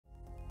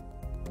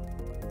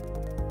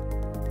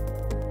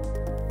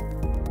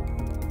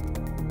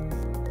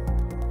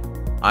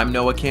I'm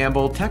Noah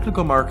Campbell,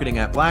 Technical Marketing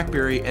at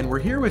BlackBerry, and we're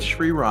here with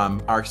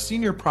Sriram, our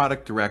Senior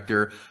Product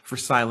Director for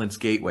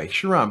CylanceGATEWAY.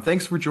 Sriram,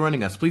 thanks for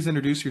joining us. Please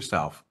introduce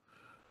yourself.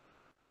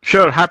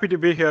 Sure, happy to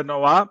be here,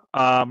 Noah.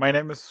 My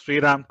name is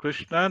Sriram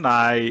Krishnan.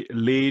 I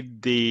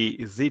lead the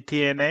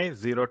ZTNA,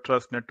 Zero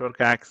Trust Network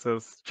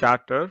Access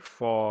Charter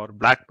for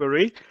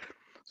BlackBerry.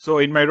 So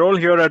in my role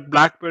here at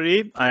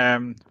BlackBerry, I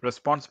am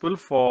responsible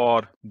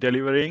for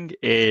delivering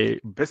a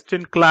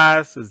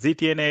best-in-class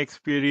ZTNA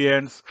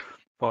experience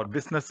for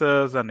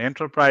businesses and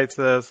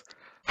enterprises,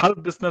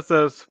 help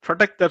businesses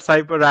protect their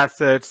cyber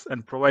assets,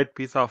 and provide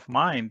peace of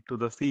mind to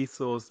the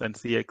CISOs and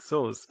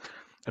CXOs.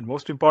 And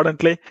most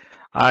importantly,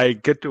 I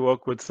get to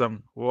work with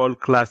some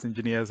world-class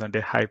engineers and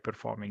a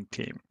high-performing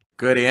team.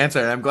 Good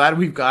answer. I'm glad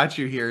we've got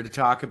you here to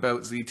talk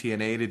about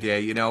ZTNA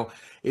today. You know,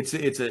 it's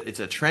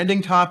a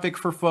trending topic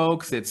for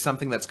folks. It's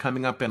something that's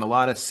coming up in a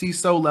lot of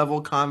CISO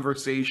level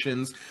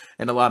conversations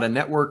and a lot of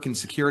network and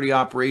security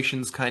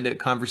operations kind of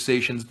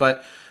conversations,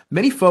 but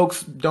many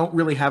folks don't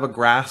really have a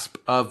grasp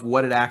of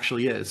what it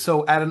actually is.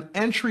 So at an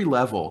entry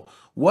level,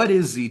 what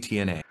is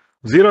ZTNA?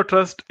 Zero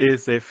Trust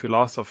is a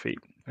philosophy.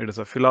 It is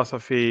a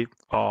philosophy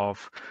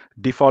of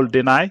default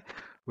deny,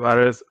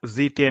 whereas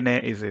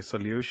ZTNA is a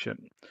solution.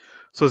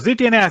 So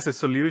ZTNA as a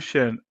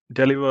solution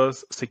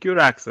delivers secure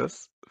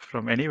access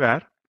from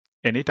anywhere,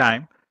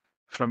 anytime,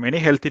 from any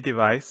healthy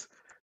device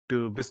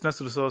to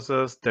business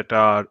resources that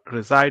are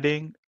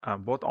residing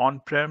both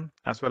on-prem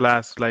as well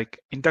as like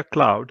in the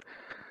cloud.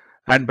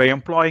 And by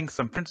employing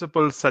some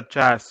principles such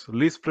as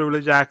least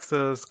privilege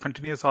access,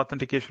 continuous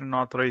authentication and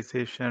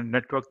authorization,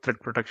 network threat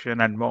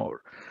protection, and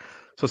more.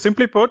 So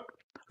simply put,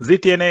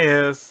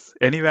 ZTNA is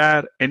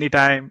anywhere,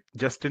 anytime,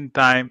 just in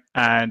time,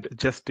 and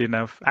just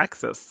enough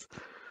access.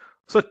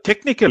 So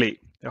technically,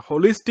 a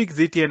holistic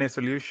ZTNA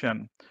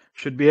solution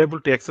should be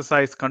able to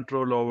exercise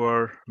control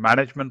over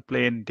management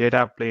plane,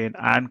 data plane,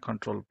 and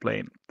control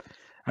plane.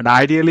 And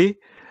ideally,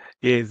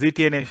 a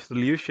ZTNA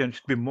solution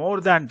should be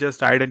more than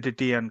just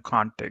identity and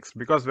context,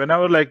 because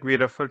whenever like we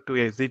refer to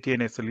a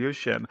ZTNA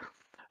solution,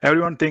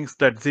 everyone thinks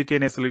that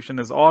ZTNA solution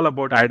is all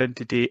about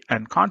identity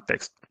and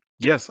context.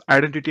 Yes,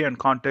 identity and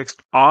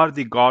context are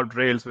the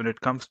guardrails when it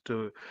comes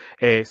to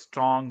a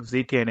strong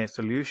ZTNA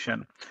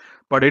solution.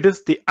 But it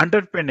is the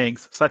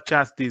underpinnings such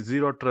as the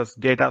zero trust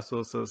data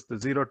sources, the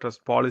zero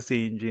trust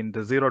policy engine,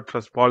 the zero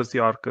trust policy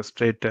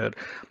orchestrator,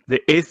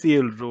 the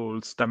ACL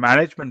rules, the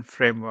management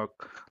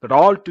framework that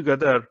all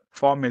together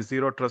form a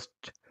zero trust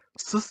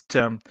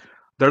system.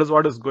 That is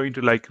what is going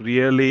to like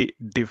really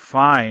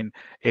define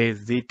a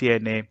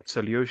ZTNA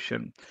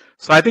solution.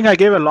 So I think I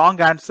gave a long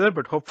answer,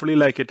 but hopefully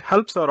like it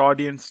helps our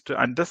audience to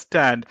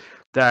understand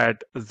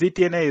that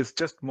ZTNA is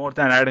just more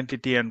than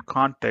identity and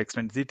context,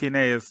 and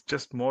ZTNA is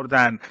just more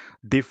than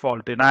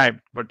default deny,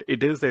 but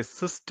it is a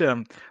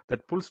system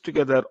that pulls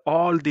together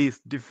all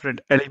these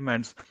different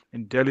elements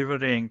in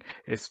delivering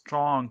a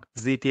strong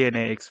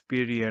ZTNA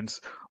experience,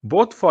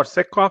 both for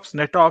SecOps,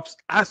 NetOps,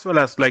 as well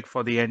as like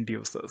for the end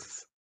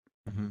users.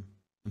 Mm-hmm.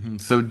 Mm-hmm.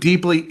 So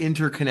deeply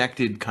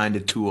interconnected kind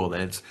of tool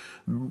that it's,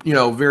 you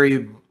know,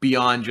 very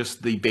beyond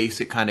just the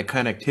basic kind of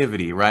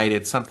connectivity, right?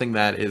 It's something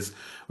that is,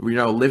 you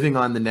know, living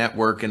on the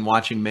network and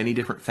watching many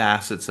different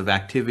facets of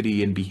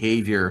activity and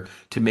behavior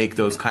to make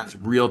those kinds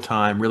of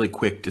real-time, really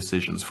quick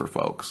decisions for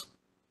folks.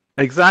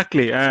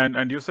 Exactly,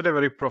 and you said a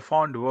very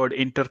profound word,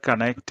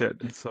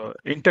 interconnected. So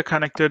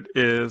interconnected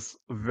is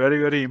very,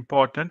 very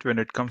important when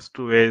it comes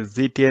to a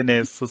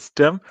ZTNA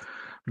system,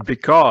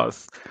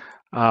 because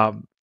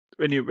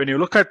when you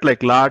look at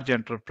like large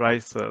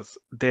enterprises,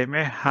 they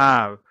may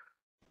have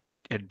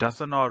a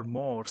dozen or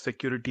more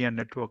security and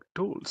network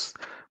tools,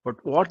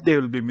 but what they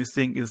will be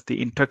missing is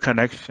the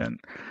interconnection.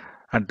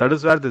 And that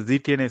is where the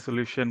ZTNA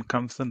solution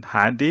comes in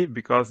handy,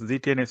 because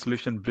ZTNA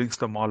solution brings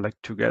them all like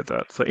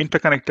together. So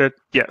interconnected,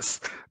 yes,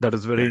 that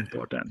is very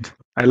important.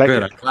 I like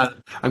Good. it.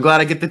 I'm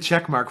glad I get the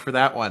check mark for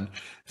that one.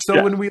 So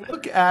Yeah. when we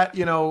look at,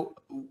 you know,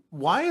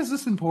 why is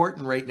this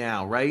important right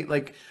now, right?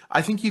 Like,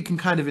 I think you can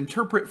kind of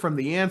interpret from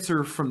the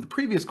answer from the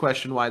previous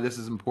question why this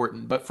is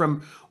important, but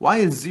from why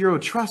is zero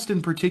trust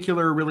in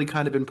particular a really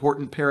kind of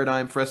important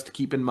paradigm for us to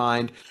keep in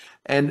mind,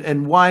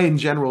 and why in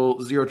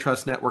general zero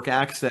trust network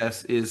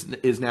access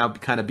is now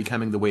kind of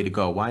becoming the way to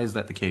go. Why is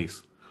that the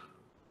case?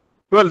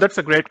 Well, that's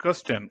a great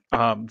question.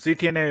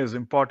 ZTNA is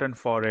important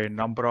for a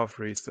number of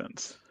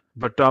reasons.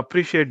 But to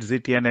appreciate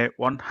ZTNA,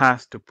 one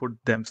has to put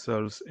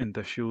themselves in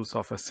the shoes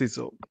of a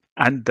CISO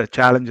and the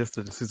challenges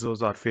that the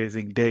CISOs are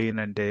facing day in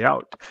and day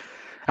out.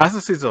 As a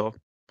CISO,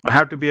 I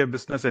have to be a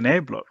business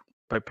enabler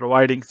by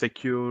providing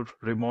secure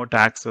remote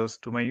access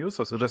to my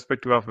users,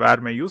 irrespective of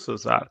where my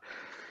users are.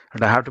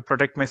 And I have to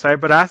protect my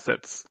cyber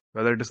assets,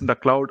 whether it is in the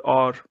cloud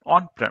or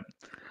on-prem.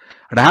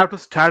 And I have to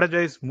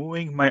strategize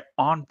moving my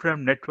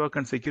on-prem network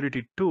and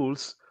security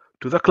tools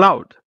to the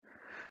cloud.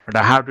 And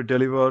I have to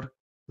deliver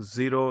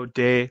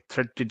zero-day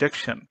threat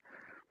detection.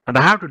 And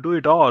I have to do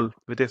it all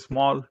with a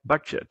small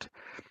budget.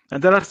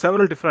 And there are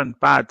several different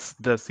paths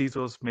the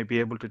CISOs may be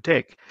able to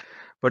take.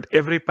 But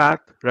every path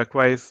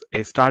requires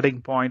a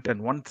starting point,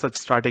 and one such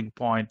starting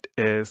point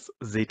is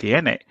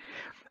ZTNA.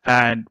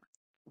 And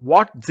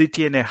what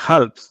ZTNA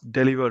helps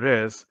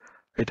deliver is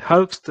it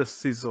helps the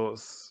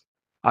CISOs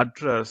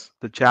address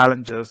the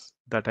challenges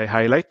that I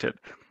highlighted.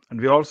 And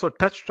we also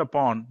touched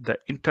upon the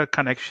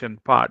interconnection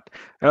part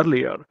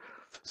earlier.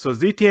 So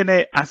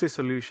ZTNA as a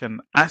solution,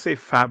 as a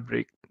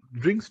fabric,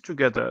 brings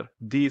together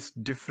these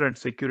different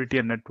security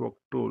and network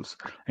tools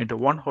into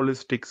one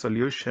holistic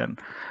solution,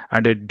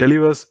 and it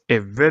delivers a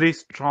very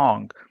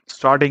strong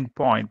starting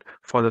point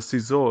for the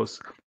CISOs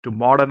to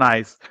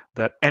modernize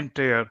their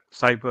entire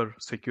cyber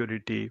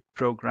security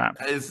program.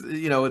 Is,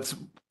 it's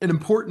an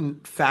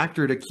important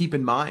factor to keep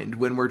in mind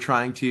when we're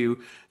trying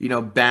to,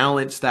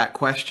 balance that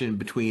question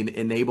between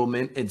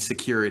enablement and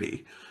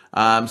security.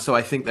 So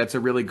I think that's a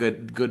really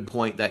good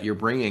point that you're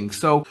bringing.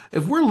 So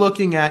if we're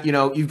looking at,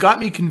 you've got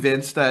me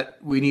convinced that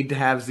we need to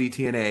have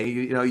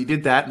ZTNA. You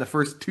did that in the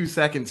first 2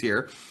 seconds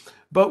here.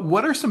 But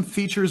what are some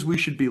features we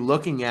should be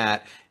looking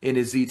at in a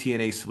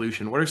ZTNA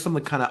solution? What are some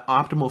of the kind of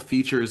optimal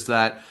features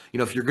that,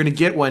 if you're going to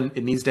get one,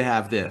 it needs to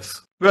have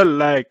this?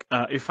 Well,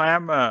 if I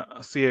am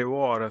a CIO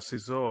or a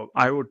CISO,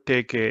 I would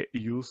take a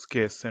use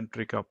case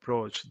centric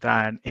approach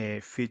than a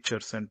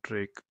feature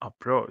centric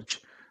approach.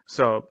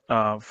 So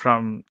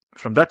from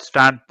that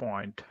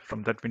standpoint,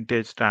 from that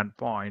vintage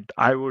standpoint,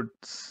 I would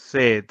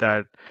say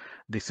that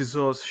the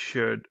CISOs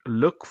should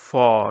look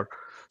for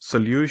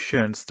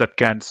solutions that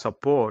can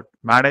support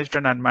managed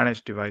and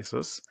unmanaged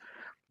devices,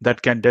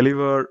 that can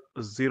deliver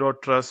zero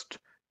trust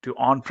to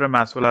on-prem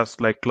as well as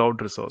like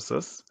cloud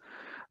resources,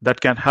 that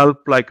can help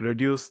like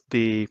reduce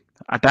the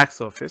attack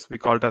surface. We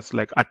call it as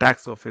like attack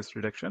surface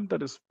reduction.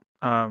 That is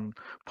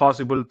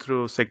possible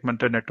through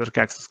segmented network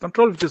access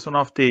control, which is one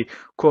of the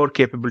core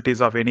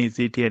capabilities of any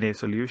ZTNA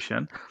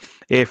solution.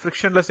 A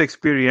frictionless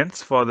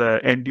experience for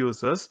the end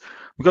users,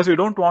 because we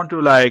don't want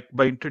to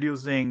by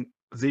introducing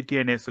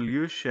ZTNA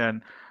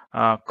solution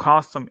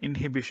cause some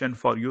inhibition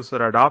for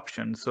user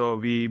adoption. So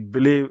we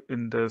believe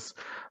in this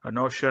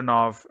notion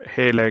of,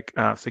 hey,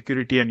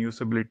 security and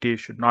usability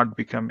should not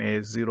become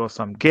a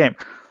zero-sum game.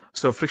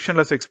 So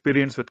frictionless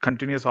experience with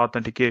continuous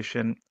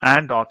authentication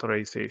and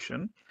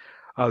authorization.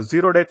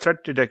 Zero-day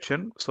threat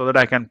detection, so that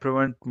I can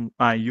prevent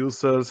my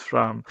users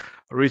from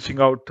reaching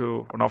out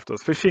to one of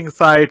those phishing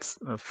sites.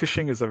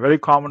 Phishing is a very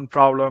common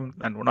problem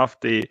and one of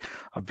the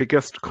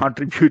biggest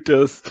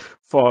contributors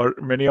for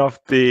many of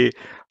the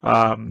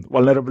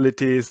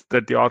vulnerabilities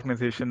that the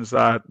organizations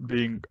are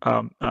being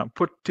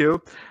put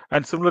to.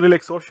 And similarly,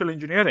 like social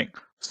engineering.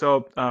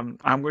 So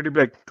I'm going to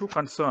be too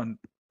concerned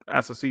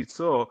as a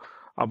CISO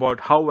about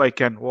how I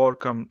can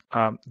overcome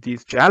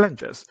these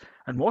challenges.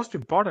 And most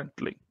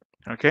importantly,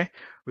 okay,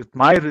 with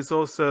my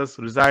resources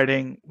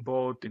residing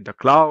both in the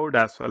cloud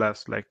as well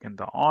as in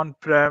the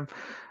on-prem,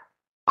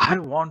 I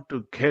want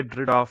to get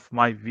rid of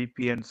my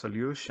VPN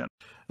solution.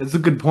 That's a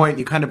good point.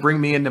 You kind of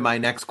bring me into my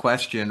next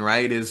question,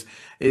 right?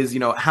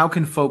 How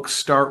can folks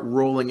start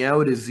rolling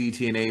out a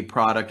ZTNA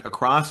product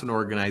across an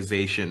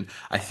organization?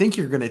 I think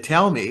you're going to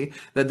tell me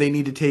that they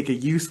need to take a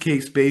use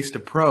case based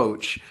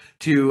approach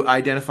to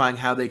identifying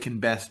how they can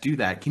best do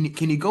that. Can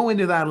you go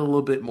into that a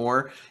little bit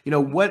more?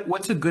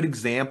 What's a good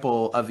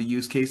example of a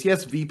use case?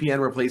 Yes,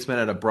 VPN replacement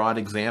at a broad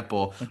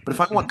example, but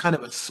if I want kind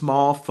of a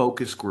small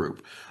focus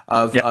group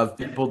of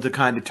people to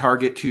kind of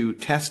target to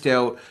test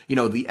out,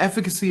 the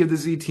efficacy of the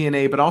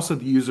ZTNA, but also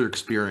the user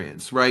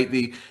experience, right?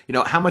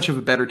 How much of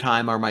a better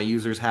time are my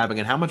users having,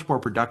 and how much more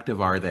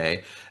productive are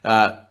they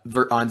on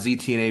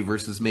ZTNA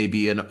versus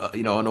maybe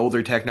an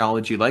older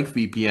technology like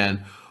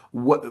VPN?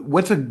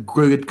 What's a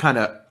good kind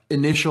of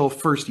initial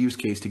first use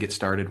case to get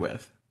started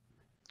with?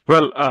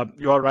 Well,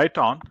 you are right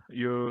on.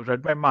 You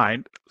read my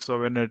mind. So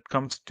when it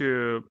comes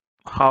to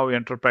how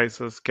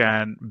enterprises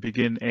can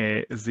begin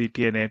a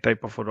ZTNA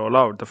type of a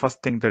rollout, the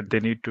first thing that they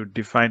need to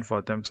define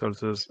for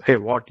themselves is, hey,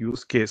 what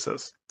use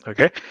cases?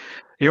 Okay.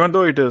 Even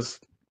though it is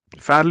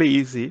fairly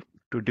easy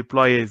to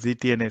deploy a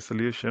ZTNA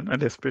solution,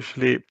 and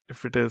especially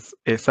if it is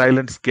a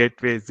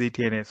CylanceGATEWAY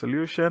ZTNA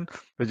solution,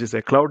 which is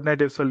a cloud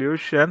native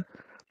solution,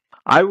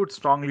 I would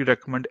strongly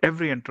recommend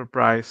every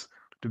enterprise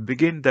to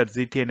begin that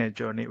ZTNA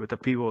journey with a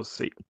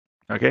POC.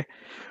 Okay,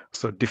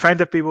 so define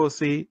the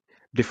POC,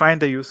 define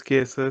the use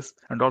cases,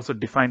 and also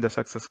define the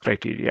success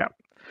criteria.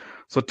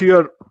 So to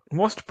your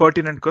most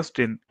pertinent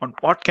question on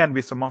what can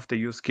be some of the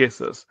use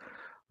cases,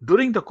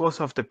 during the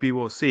course of the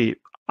POC,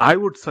 I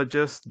would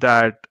suggest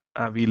that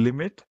we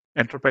limit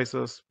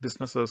enterprises,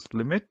 businesses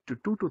limit to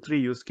 2 to 3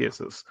 use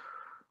cases.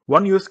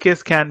 One use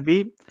case can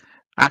be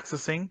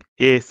accessing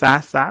a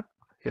SaaS app.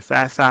 A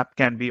SaaS app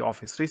can be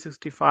Office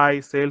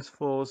 365,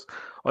 Salesforce,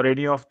 or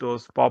any of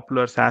those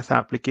popular SaaS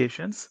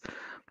applications.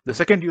 The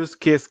second use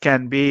case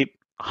can be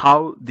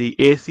how the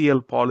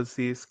ACL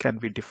policies can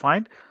be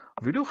defined.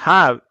 We do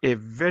have a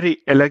very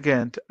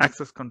elegant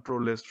access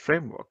control list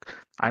framework.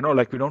 I know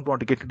we don't want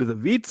to get into the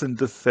weeds in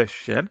this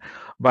session,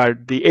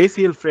 but the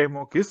ACL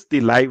framework is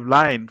the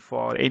lifeline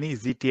for any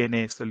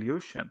ZTNA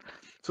solution.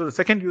 So the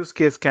second use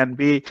case can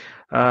be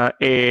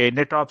a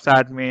NetOps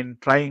admin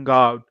trying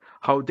out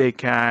how they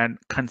can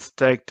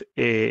construct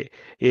a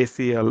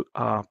ACL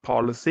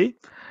policy.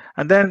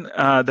 And then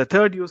the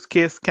third use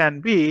case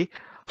can be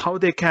how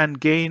they can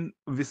gain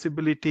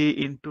visibility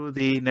into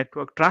the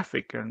network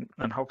traffic.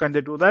 And how can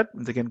they do that?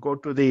 They can go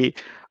to the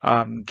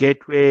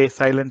gateway,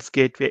 silence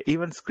gateway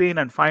event screen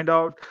and find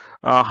out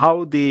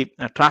how the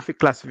traffic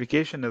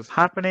classification is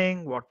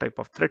happening, what type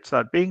of threats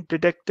are being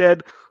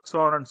detected, so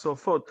on and so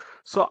forth.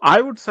 So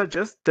I would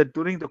suggest that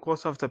during the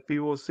course of the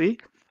POC,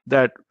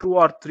 that 2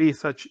 or 3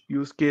 such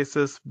use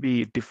cases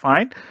be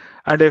defined.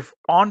 And if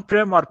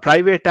on-prem or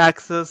private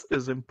access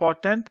is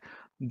important,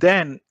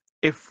 then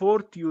a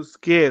fourth use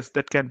case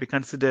that can be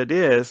considered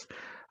is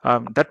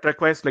that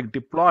requires like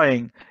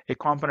deploying a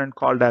component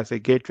called as a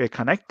gateway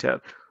connector.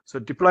 So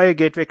deploy a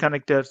gateway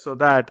connector so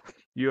that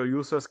your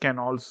users can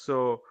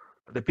also,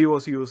 the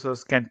POC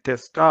users can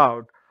test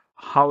out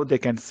how they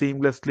can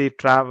seamlessly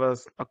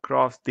traverse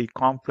across the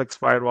complex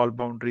firewall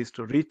boundaries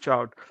to reach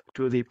out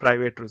to the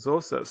private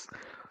resources.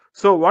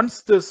 So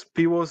once this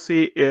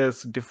POC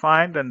is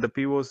defined and the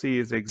POC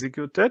is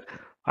executed,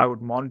 I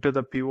would monitor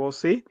the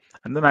POC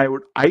and then I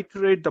would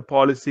iterate the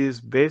policies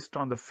based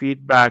on the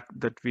feedback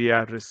that we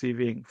are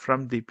receiving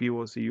from the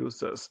POC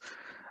users.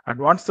 And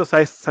once the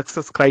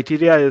success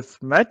criteria is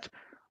met,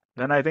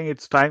 then I think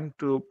it's time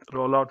to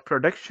roll out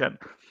production.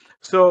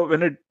 So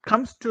when it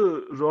comes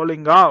to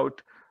rolling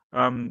out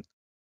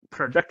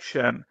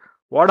production,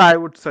 what I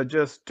would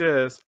suggest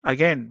is,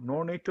 again,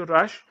 no need to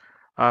rush.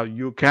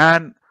 You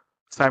can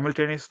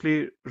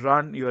simultaneously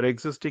run your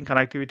existing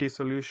connectivity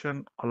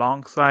solution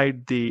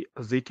alongside the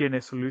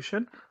ZTNA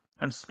solution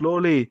and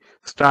slowly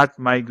start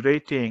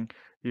migrating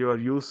your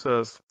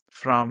users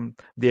from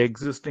the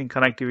existing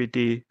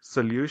connectivity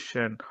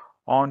solution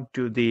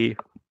onto the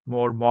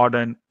more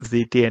modern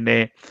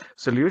ZTNA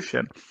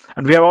solution.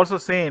 And we have also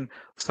seen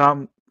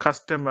some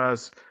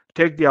customers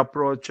take the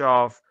approach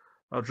of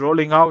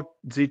rolling out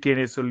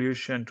ZTNA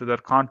solution to their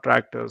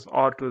contractors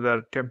or to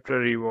their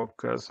temporary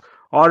workers,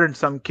 or in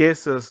some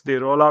cases, they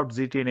roll out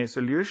ZTNA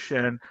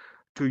solution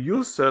to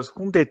users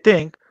whom they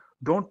think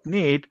don't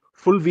need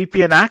full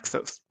VPN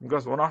access,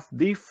 because one of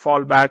the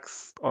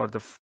fallbacks or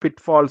the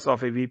pitfalls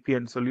of a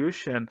VPN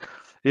solution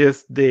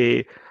is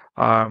the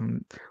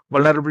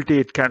vulnerability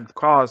it can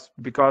cause,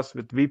 because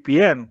with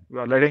VPN, we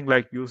are letting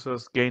like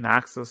users gain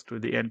access to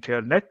the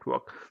entire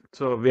network.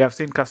 So we have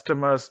seen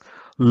customers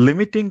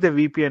limiting the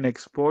VPN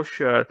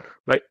exposure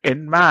by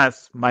en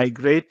masse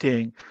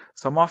migrating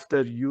some of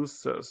their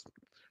users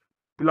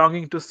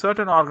belonging to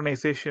certain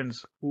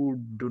organizations who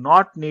do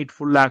not need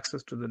full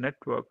access to the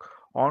network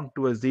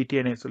onto a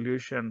ZTNA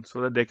solution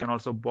so that they can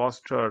also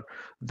bolster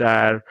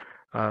their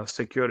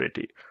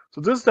security.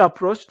 So this is the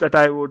approach that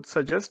I would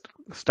suggest.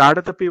 Start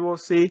at the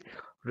POC,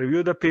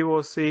 review the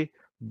POC,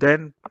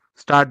 then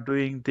start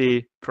doing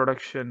the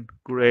production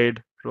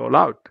grade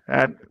rollout.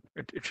 And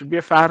it should be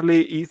a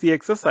fairly easy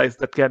exercise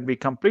that can be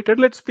completed.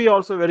 Let's be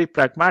also very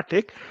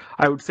pragmatic.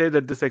 I would say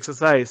that this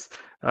exercise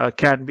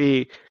can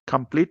be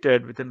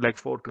completed within like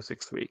 4 to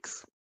 6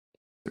 weeks.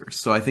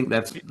 So I think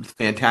that's a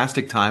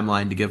fantastic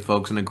timeline to give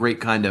folks and a great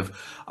kind of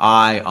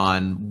eye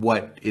on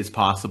what is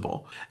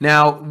possible.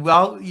 Now,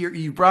 well,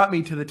 you brought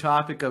me to the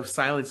topic of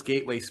Silence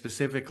Gateway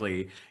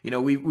specifically. You know,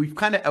 we've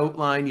kind of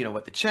outlined, you know,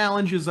 what the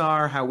challenges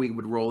are, how we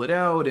would roll it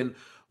out, and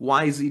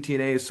why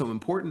ZTNA is so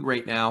important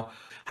right now.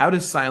 How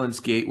does Silence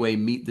Gateway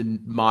meet the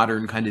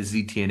modern kind of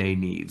ZTNA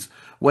needs?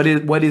 What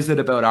is it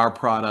about our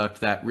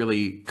product that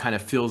really kind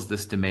of fills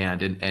this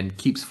demand and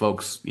keeps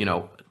folks, you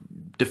know,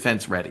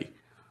 defense ready?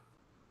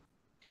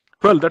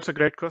 Well, that's a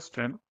great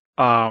question.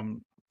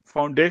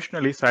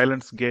 Foundationally,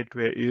 Silence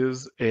Gateway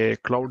is a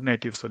cloud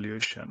native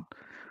solution.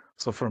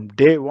 So from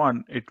day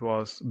one, it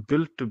was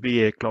built to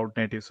be a cloud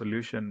native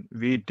solution.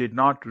 We did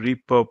not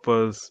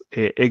repurpose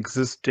a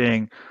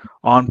existing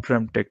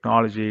on-prem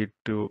technology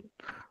to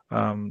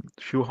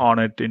shoehorn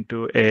it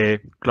into a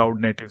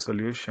cloud native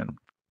solution.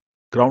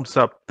 Grounds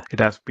up, it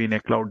has been a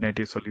cloud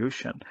native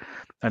solution.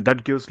 And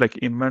that gives like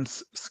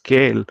immense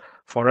scale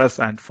for us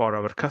and for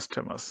our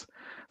customers.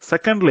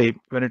 Secondly,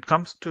 when it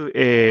comes to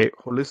a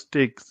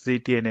holistic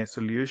ZTNA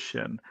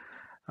solution,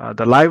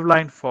 the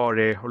lifeline for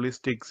a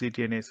holistic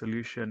ZTNA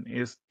solution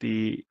is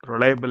the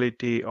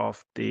reliability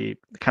of the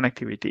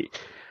connectivity.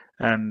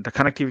 And the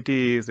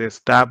connectivity is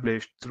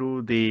established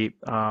through the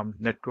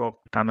network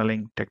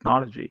tunneling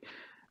technology.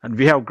 And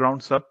we have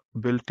grounds up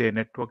built a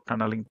network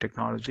tunneling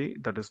technology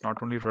that is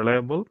not only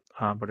reliable,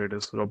 but it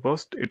is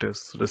robust, it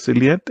is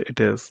resilient, it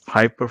is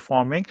high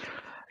performing.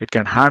 It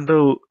can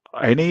handle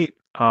any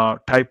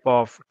type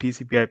of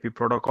TCP/IP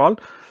protocol.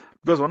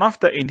 Because one of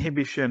the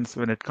inhibitions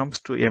when it comes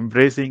to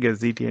embracing a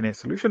ZTNA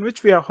solution,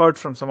 which we have heard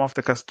from some of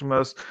the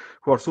customers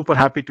who are super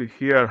happy to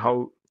hear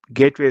how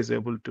Gateway is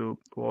able to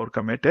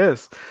overcome it,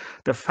 is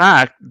the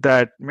fact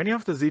that many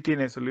of the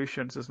ZTNA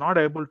solutions is not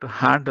able to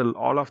handle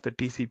all of the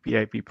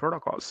TCP/IP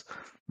protocols.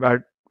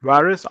 But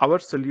whereas our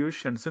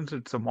solution, since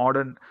it's a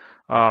modern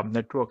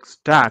network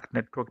stack,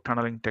 network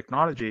tunneling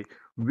technology,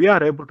 we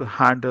are able to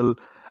handle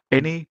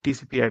any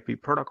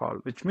TCP/IP protocol,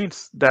 which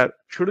means there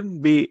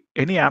shouldn't be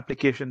any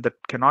application that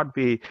cannot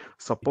be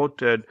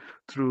supported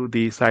through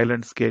the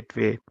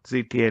CylanceGATEWAY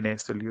ZTNA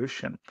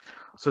solution.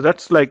 So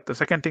that's like the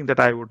second thing that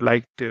I would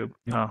like to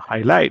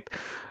highlight.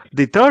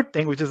 The third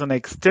thing, which is an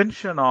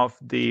extension of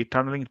the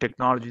tunneling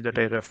technology that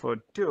I referred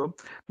to,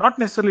 not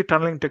necessarily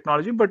tunneling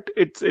technology, but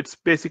it's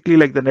basically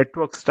like the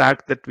network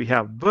stack that we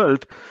have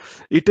built.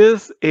 It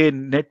is a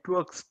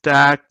network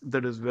stack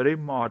that is very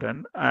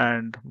modern,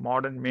 and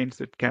modern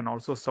means it can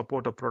also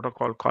support a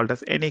protocol called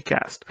as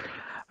Anycast.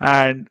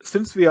 And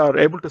since we are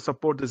able to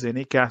support this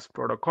Anycast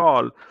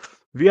protocol,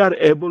 we are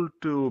able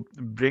to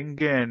bring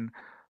in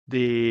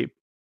the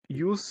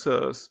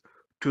users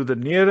to the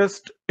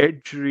nearest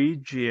edge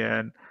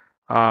region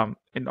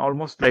in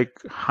almost like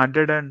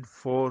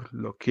 104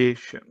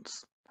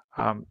 locations,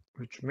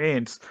 which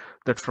means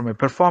that from a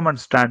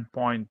performance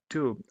standpoint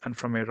too, and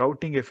from a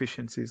routing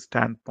efficiency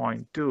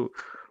standpoint too,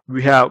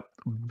 we have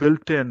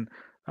built in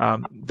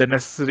the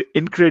necessary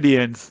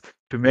ingredients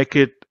to make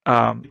it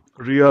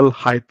real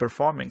high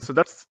performing. So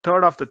that's the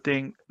third of the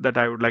thing that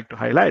I would like to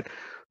highlight.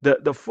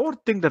 The fourth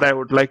thing that I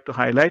would like to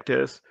highlight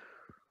is,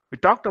 we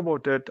talked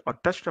about it or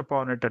touched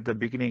upon it at the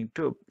beginning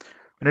too.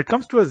 When it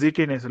comes to a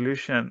ZTNA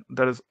solution,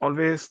 there is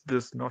always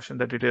this notion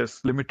that it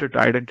is limited to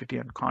identity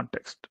and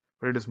context,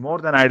 but it is more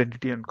than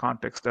identity and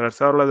context. There are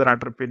several other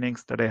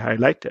underpinnings that I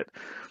highlighted.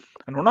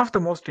 And one of the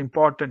most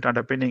important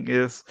underpinning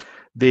is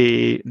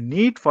the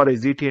need for a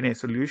ZTNA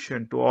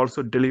solution to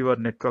also deliver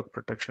network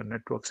protection,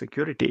 network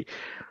security.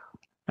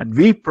 And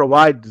we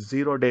provide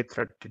zero-day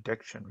threat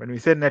detection. When we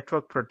say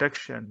network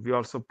protection, we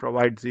also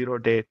provide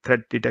zero-day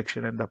threat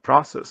detection in the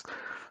process.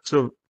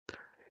 So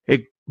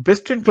a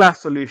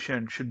best-in-class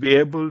solution should be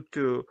able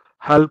to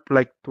help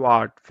like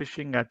thwart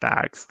phishing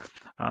attacks,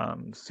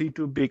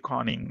 C2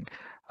 beaconing.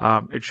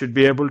 It should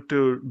be able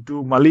to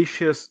do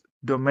malicious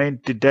domain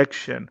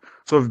detection.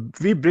 So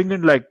we bring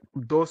in like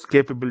those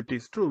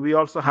capabilities too. We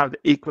also have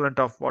the equivalent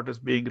of what is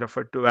being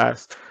referred to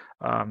as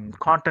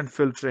content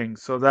filtering,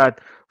 so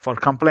that for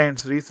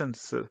compliance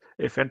reasons,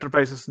 if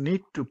enterprises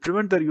need to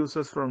prevent their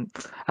users from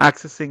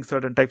accessing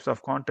certain types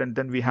of content,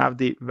 then we have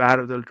the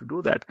wherewithal to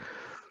do that.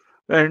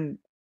 And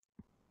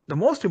the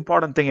most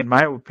important thing, in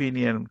my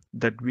opinion,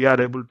 that we are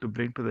able to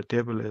bring to the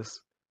table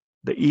is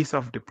the ease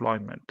of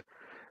deployment.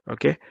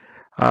 Okay.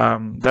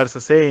 There's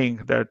a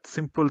saying that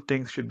simple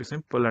things should be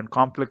simple and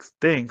complex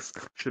things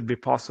should be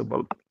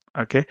possible.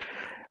 Okay.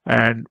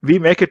 And we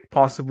make it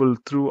possible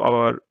through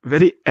our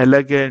very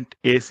elegant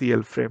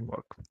ACL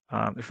framework.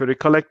 If you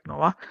recollect,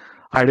 Noah,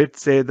 I did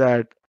say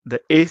that the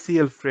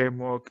ACL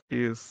framework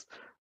is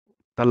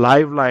the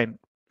lifeline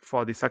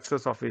for the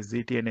success of a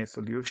ZTNA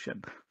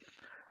solution.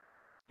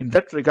 In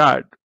that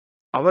regard,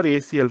 our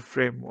ACL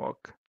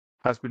framework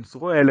has been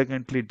so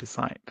elegantly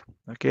designed.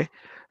 Okay,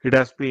 it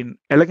has been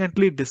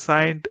elegantly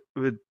designed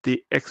with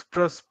the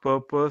express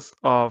purpose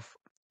of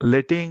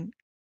letting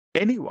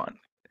anyone.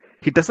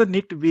 He doesn't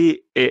need to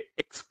be an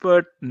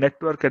expert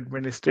network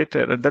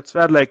administrator, and that's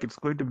where like it's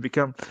going to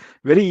become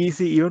very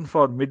easy even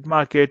for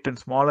mid-market and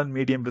small and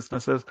medium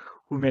businesses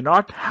who may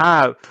not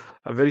have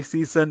a very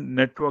seasoned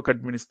network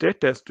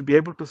administrators to be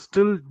able to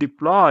still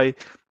deploy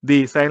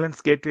the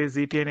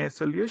CylanceGATEWAY ZTNA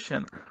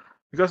solution,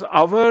 because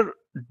our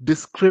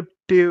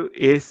descriptive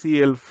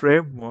ACL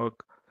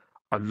framework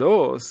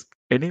allows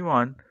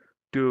anyone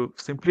to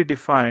simply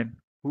define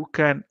who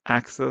can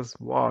access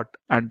what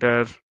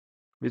under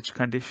which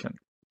condition.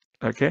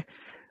 Okay,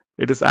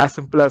 it is as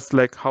simple as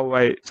like how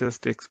I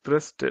just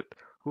expressed it.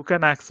 Who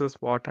can access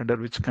what under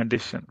which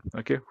condition?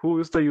 Okay, who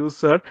is the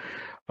user?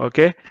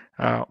 Okay,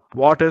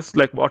 what is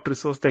like what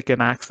resource they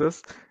can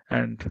access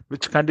and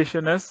which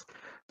condition is.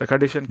 The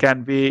condition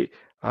can be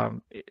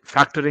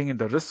factoring in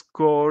the risk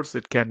scores,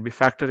 it can be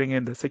factoring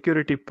in the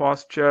security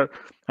posture,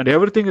 and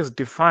everything is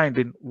defined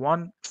in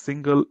one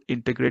single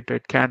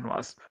integrated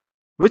canvas,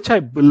 which I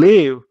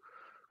believe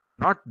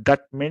not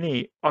that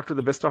many, or to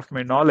the best of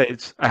my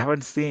knowledge, I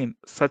haven't seen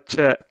such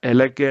an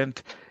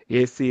elegant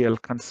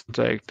ACL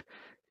construct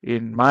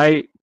in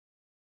my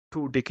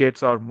 2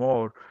 decades or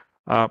more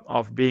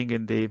of being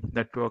in the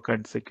network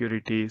and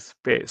security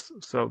space.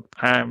 So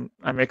I'm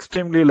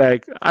extremely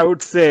like, I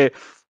would say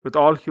with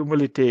all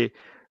humility,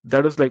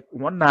 that is like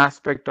one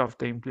aspect of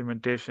the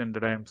implementation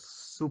that I'm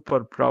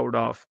super proud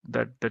of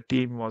that the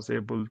team was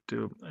able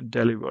to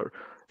deliver.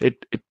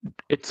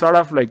 It sort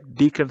of like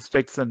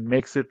deconstructs and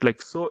makes it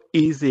like so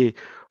easy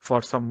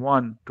for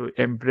someone to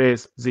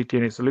embrace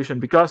ZTNA solution,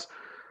 because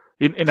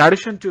in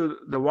addition to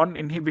the one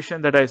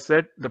inhibition that I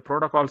said, the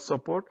protocol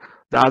support,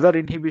 the other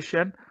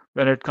inhibition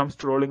when it comes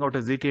to rolling out a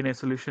ZTNA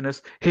solution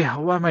is, hey,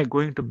 how am I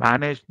going to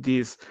manage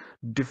these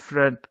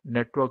different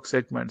network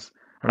segments?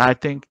 And I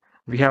think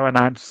we have an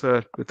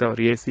answer with our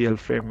ACL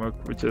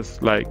framework, which is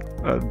like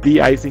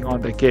the icing on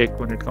the cake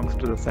when it comes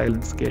to the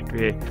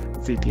CylanceGATEWAY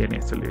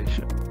ZTNA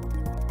solution.